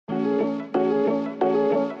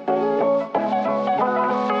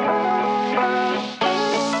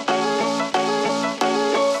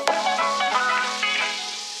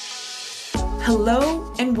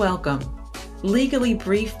welcome. Legally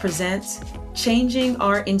Brief presents Changing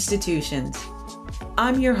Our Institutions.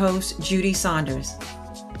 I'm your host, Judy Saunders.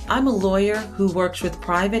 I'm a lawyer who works with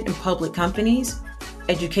private and public companies,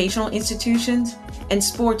 educational institutions, and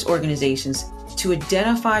sports organizations to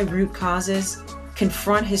identify root causes,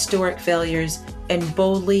 confront historic failures, and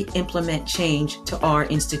boldly implement change to our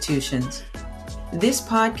institutions. This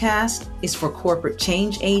podcast is for corporate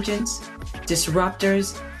change agents,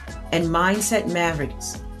 disruptors, and mindset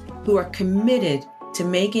mavericks who are committed to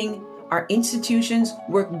making our institutions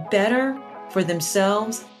work better for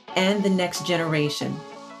themselves and the next generation.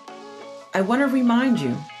 I want to remind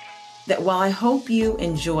you that while I hope you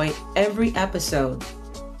enjoy every episode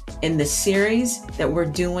in the series that we're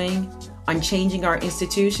doing on changing our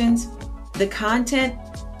institutions, the content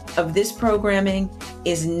of this programming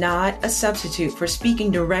is not a substitute for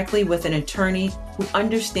speaking directly with an attorney who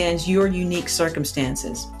understands your unique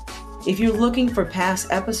circumstances. If you're looking for past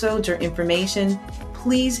episodes or information,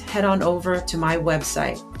 please head on over to my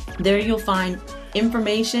website. There you'll find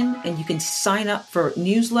information and you can sign up for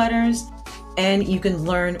newsletters and you can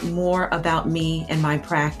learn more about me and my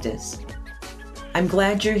practice. I'm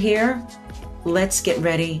glad you're here. Let's get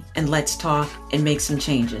ready and let's talk and make some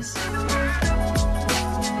changes.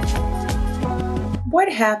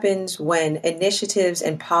 What happens when initiatives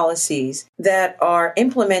and policies that are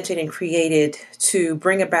implemented and created to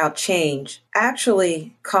bring about change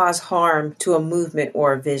actually cause harm to a movement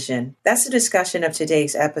or a vision? That's the discussion of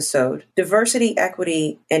today's episode. Diversity,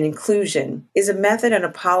 equity, and inclusion is a method and a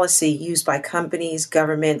policy used by companies,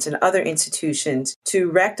 governments, and other institutions to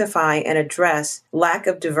rectify and address lack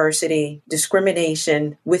of diversity,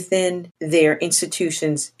 discrimination within their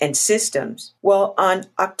institutions and systems. Well, on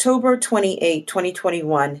October 28,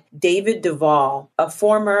 2021, David Duvall, a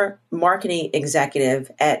former marketing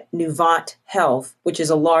executive at Nuvant Health, which is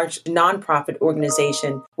a large nonprofit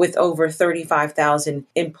organization with over 35,000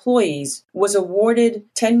 employees, was awarded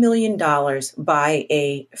 $10 million by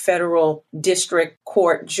a federal district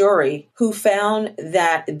court jury who found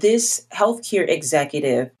that this healthcare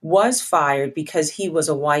executive was fired because he was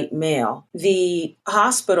a white male. The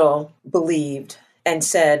hospital believed and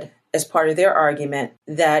said, as part of their argument,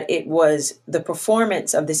 that it was the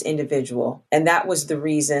performance of this individual, and that was the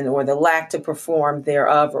reason, or the lack to perform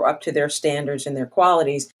thereof or up to their standards and their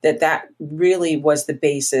qualities, that really was the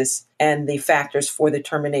basis and the factors for the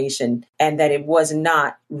termination, and that it was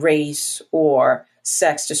not race or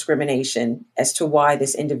sex discrimination as to why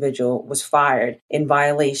this individual was fired in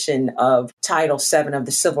violation of Title VII of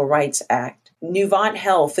the Civil Rights Act. Nuvant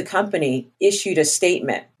Health, the company, issued a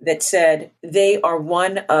statement that said they are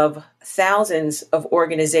one of thousands of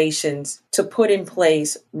organizations to put in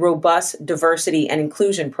place robust diversity and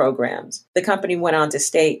inclusion programs. The company went on to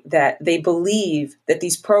state that they believe that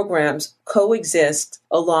these programs coexist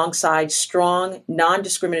alongside strong,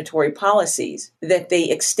 non-discriminatory policies, that they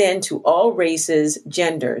extend to all races,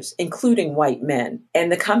 genders, including white men.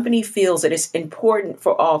 And the company feels that it's important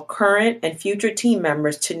for all current and future team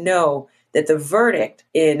members to know that the verdict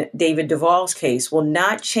in David Duvall's case will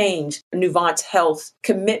not change Nuvant Health's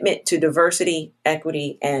commitment to diversity,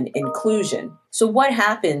 equity, and inclusion. So what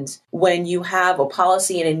happens when you have a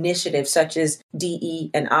policy and initiative such as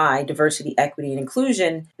DE&I, diversity, equity, and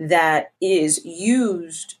inclusion, that is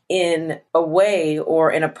used in a way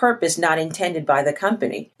or in a purpose not intended by the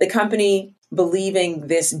company? The company, believing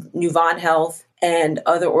this, Nuvant Health and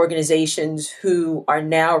other organizations who are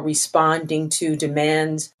now responding to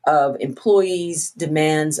demands of employees,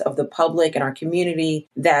 demands of the public and our community,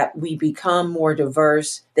 that we become more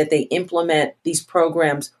diverse, that they implement these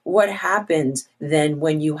programs. What happens then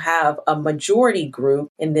when you have a majority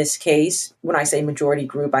group? In this case, when I say majority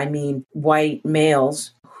group, I mean white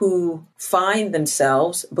males who find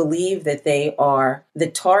themselves, believe that they are the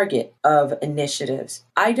target of initiatives.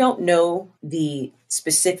 I don't know the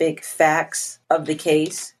specific facts of the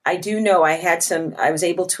case. I do know I was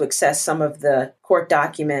able to access some of the court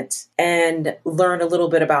documents and learn a little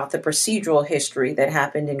bit about the procedural history that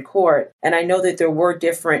happened in court. And I know that there were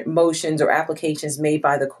different motions or applications made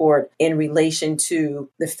by the court in relation to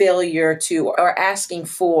the failure to, or asking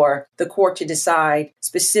for the court to decide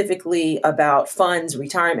specifically about funds,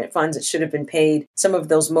 retirement funds that should have been paid. Some of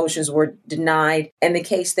those motions were denied, and the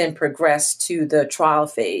case then progressed to the trial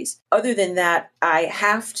phase. other than that, I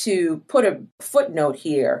have to put a footnote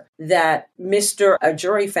here that a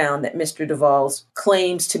jury found that Mr. Duvall's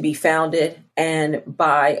claims to be founded, and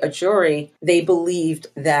by a jury, they believed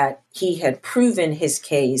that he had proven his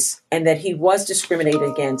case and that he was discriminated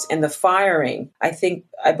against. And the firing, I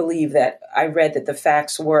believe that I read that the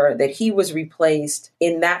facts were that he was replaced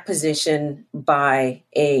in that position by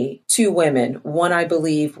two women. One, I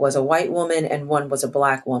believe, was a white woman and one was a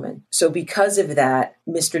black woman. So because of that,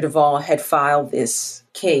 Mr. Duvall had filed this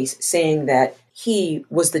case saying that he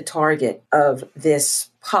was the target of this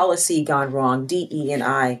policy gone wrong,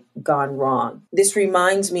 DE&I gone wrong. This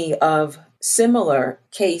reminds me of similar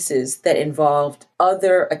cases that involved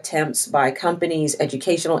other attempts by companies,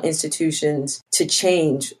 educational institutions to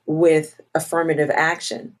change with affirmative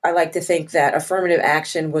action. I like to think that affirmative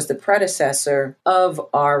action was the predecessor of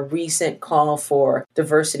our recent call for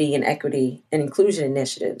diversity and equity and inclusion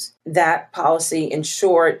initiatives. That policy, in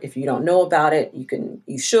short, if you don't know about it,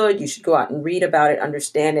 you should go out and read about it,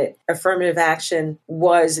 understand it. Affirmative action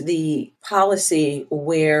was the policy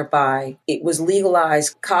whereby it was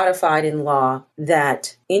legalized, codified in law,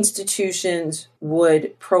 that institutions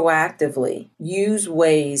would proactively use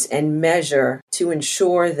ways and measure to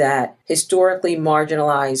ensure that historically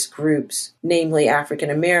marginalized groups, namely African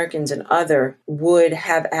Americans and other, would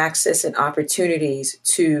have access and opportunities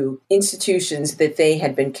to institutions that they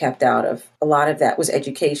had been kept out of. A lot of that was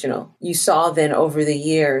educational. You saw then over the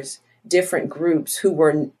years different groups who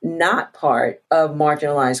were not part of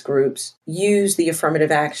marginalized groups use the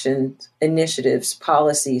affirmative action initiatives,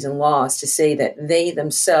 policies, and laws to say that they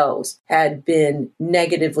themselves had been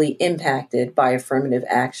negatively impacted by affirmative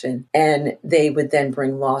action. And they would then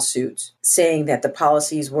bring lawsuits saying that the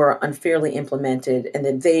policies were unfairly implemented and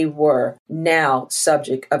that they were now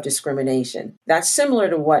subject of discrimination. That's similar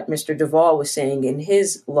to what Mr. Duvall was saying in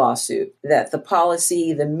his lawsuit, that the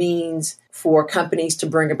policy, the means for companies to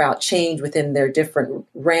bring about change within their different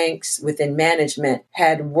ranks within management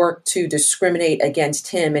had worked to discriminate against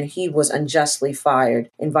him, and he was unjustly fired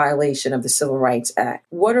in violation of the Civil Rights Act.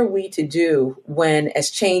 What are we to do when, as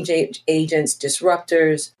change agents,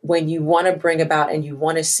 disruptors, when you want to bring about and you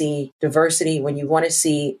want to see diversity, when you want to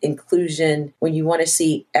see inclusion, when you want to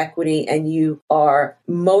see equity, and you are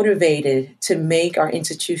motivated to make our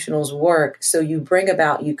institutionals work, so you bring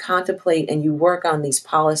about, you contemplate, and you work on these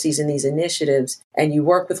policies and these initiatives, and you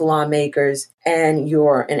work with lawmakers, and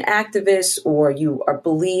you're an activist, or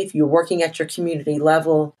you're working at your community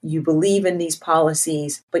level, you believe in these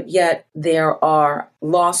policies, but yet there are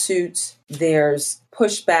lawsuits, there's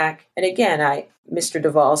pushback. And again, Mr.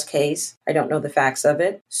 Duvall's case, I don't know the facts of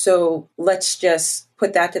it. So let's just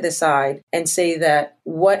put that to the side and say that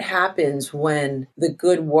what happens when the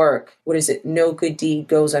good work, no good deed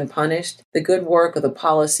goes unpunished? The good work of the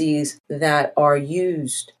policies that are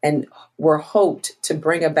used and were hoped to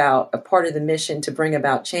bring about a part of the mission to bring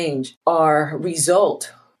about change are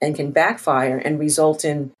result and can backfire and result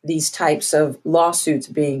in these types of lawsuits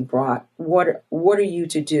being brought. What are you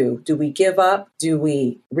to do? Do we give up? Do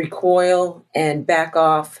we recoil and back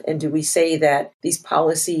off? And do we say that these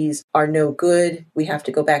policies are no good? We have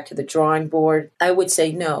to go back to the drawing board? I would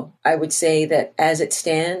say no. I would say that as it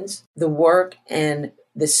stands, the work and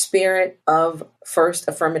the spirit of first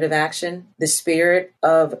affirmative action, the spirit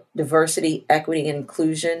of diversity, equity, and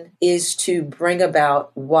inclusion is to bring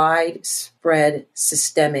about widespread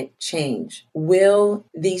systemic change. Will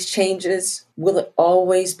these changes, will it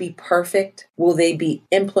always be perfect? Will they be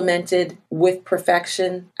implemented with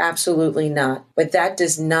perfection? Absolutely not. But that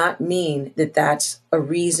does not mean that that's a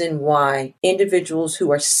reason why individuals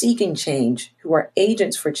who are seeking change, who are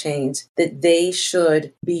agents for change, that they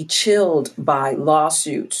should be chilled by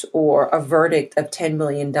lawsuits or a verdict of $10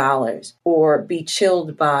 million, or be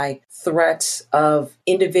chilled by threats of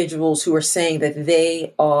individuals who are saying that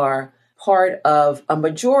they are part of a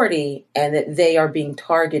majority and that they are being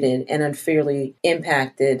targeted and unfairly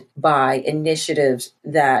impacted by initiatives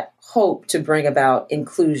that hope to bring about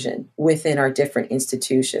inclusion within our different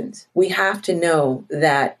institutions. We have to know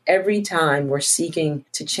that every time we're seeking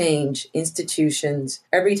to change institutions,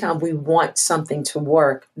 every time we want something to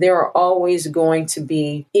work, there are always going to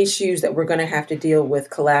be issues that we're going to have to deal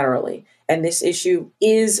with collaterally. And this issue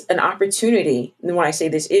is an opportunity. And when I say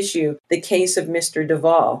this issue, the case of Mr.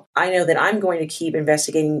 Duvall, I know that I'm going to keep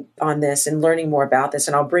investigating on this and learning more about this,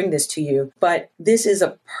 and I'll bring this to you. But this is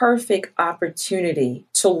a perfect opportunity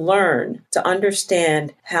to learn, to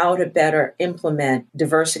understand how to better implement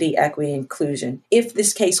diversity, equity, inclusion, if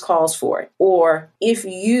this case calls for it. Or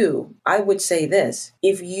I would say this,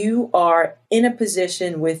 if you are in a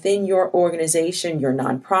position within your organization, your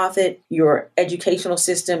nonprofit, your educational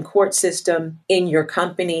system, court system, system in your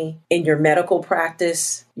company, in your medical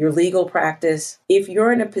practice, your legal practice. If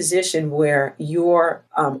you're in a position where you're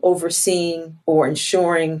overseeing or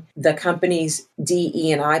ensuring the company's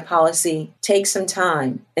DE&I policy, take some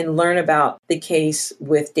time and learn about the case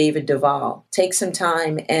with David Duvall. Take some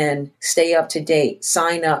time and stay up to date.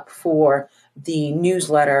 Sign up for the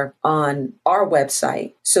newsletter on our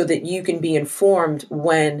website so that you can be informed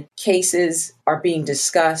when cases are being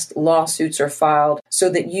discussed, lawsuits are filed, so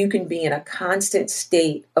that you can be in a constant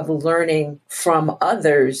state of learning from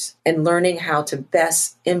others and learning how to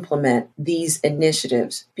best implement these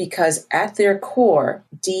initiatives. Because at their core,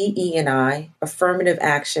 DE&I, affirmative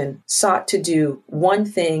action, sought to do one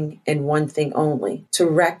thing and one thing only, to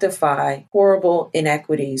rectify horrible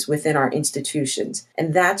inequities within our institutions.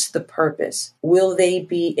 And that's the purpose. Will they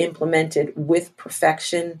be implemented with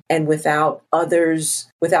perfection and without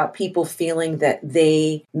people feeling that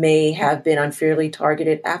they may have been unfairly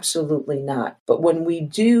targeted? Absolutely not. But when we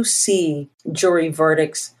do see jury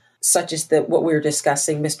verdicts such as what we were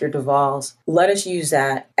discussing, Mr. Duvall's, let us use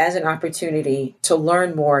that as an opportunity to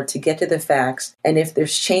learn more, to get to the facts. And if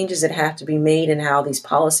there's changes that have to be made in how these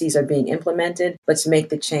policies are being implemented, let's make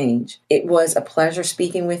the change. It was a pleasure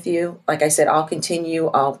speaking with you. Like I said,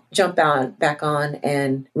 I'll jump back on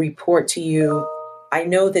and report to you. I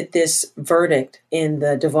know that this verdict in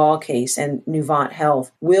the Duvall case and Nuvant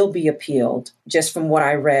Health will be appealed. Just from what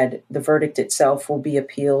I read, the verdict itself will be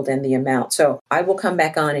appealed and the amount. So I will come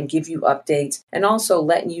back on and give you updates and also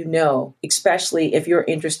letting you know, especially if you're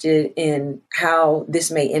interested in how this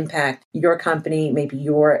may impact your company. Maybe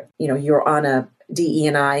you're on a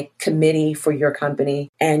DE&I committee for your company,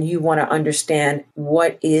 and you want to understand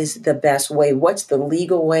what is the best way, what's the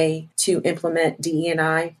legal way to implement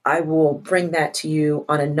DE&I. I will bring that to you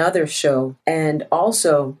on another show. And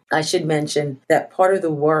also, I should mention that part of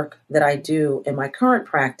the work that I do in my current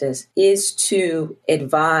practice is to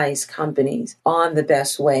advise companies on the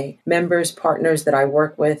best way. Members, partners that I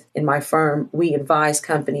work with in my firm, we advise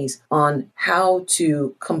companies on how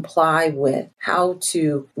to comply with, how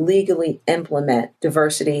to legally implement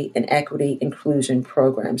diversity and equity inclusion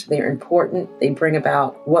programs. They're important. They bring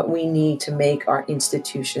about what we need to make our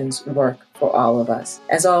institutions work for all of us.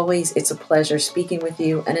 As always, it's a pleasure speaking with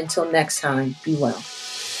you. And until next time, be well.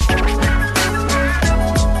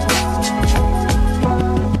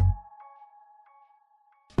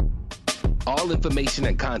 All information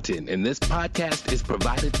and content in this podcast is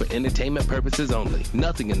provided for entertainment purposes only.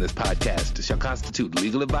 Nothing in this podcast shall constitute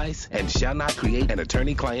legal advice and shall not create an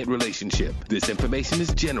attorney-client relationship. This information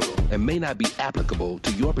is general and may not be applicable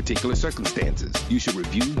to your particular circumstances. You should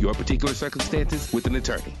review your particular circumstances with an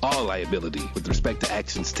attorney. All liability with respect to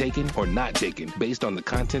actions taken or not taken based on the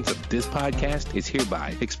contents of this podcast is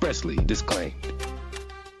hereby expressly disclaimed.